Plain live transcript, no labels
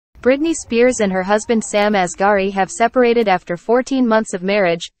Britney Spears and her husband Sam Asghari have separated after 14 months of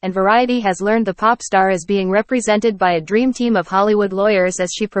marriage, and Variety has learned the pop star is being represented by a dream team of Hollywood lawyers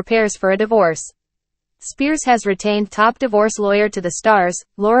as she prepares for a divorce. Spears has retained top divorce lawyer to the stars,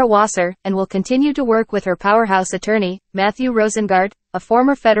 Laura Wasser, and will continue to work with her powerhouse attorney, Matthew Rosengart, a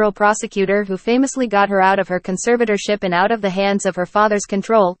former federal prosecutor who famously got her out of her conservatorship and out of the hands of her father's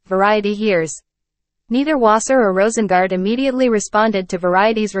control, Variety hears. Neither Wasser or Rosengart immediately responded to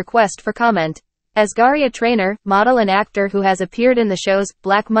Variety's request for comment. Asghari, a trainer, model and actor who has appeared in the shows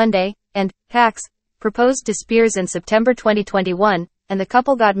Black Monday and Hacks, proposed to Spears in September 2021, and the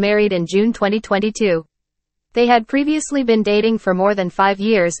couple got married in June 2022. They had previously been dating for more than 5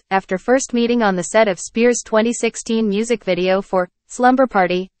 years, after first meeting on the set of Spears' 2016 music video for Slumber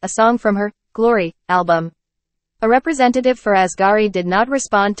Party, a song from her Glory album. A representative for Asghari did not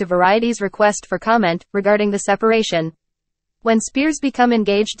respond to Variety's request for comment regarding the separation. When Spears became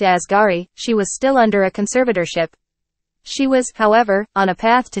engaged to Asghari, she was still under a conservatorship. She was, however, on a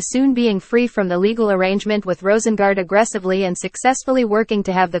path to soon being free from the legal arrangement, with Rosengart aggressively and successfully working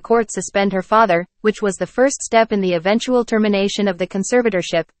to have the court suspend her father, which was the first step in the eventual termination of the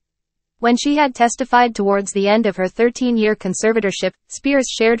conservatorship. When she had testified towards the end of her 13-year conservatorship, Spears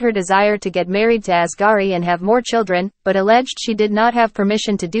shared her desire to get married to Asghari and have more children, but alleged she did not have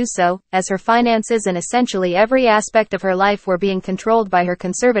permission to do so, as her finances and essentially every aspect of her life were being controlled by her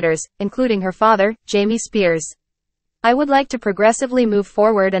conservators, including her father, Jamie Spears. "I would like to progressively move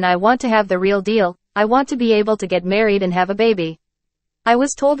forward, and I want to have the real deal. I want to be able to get married and have a baby. I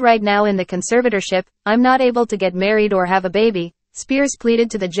was told right now in the conservatorship, I'm not able to get married or have a baby," Spears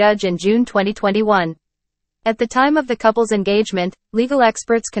pleaded to the judge in June 2021. At the time of the couple's engagement, legal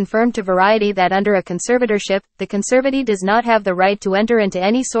experts confirmed to Variety that under a conservatorship, the conservatee does not have the right to enter into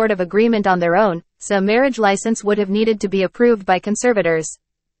any sort of agreement on their own, so a marriage license would have needed to be approved by conservators.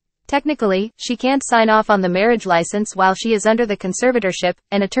 Technically, she can't sign off on the marriage license while she is under the conservatorship,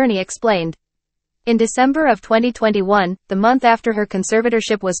 an attorney explained. In December of 2021, the month after her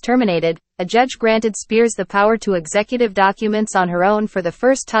conservatorship was terminated, a judge granted Spears the power to executive documents on her own for the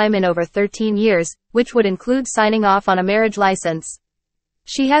first time in over 13 years, which would include signing off on a marriage license.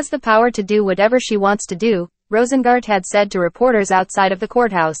 "She has the power to do whatever she wants to do," Rosengart had said to reporters outside of the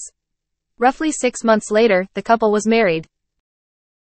courthouse. Roughly 6 months later, the couple was married.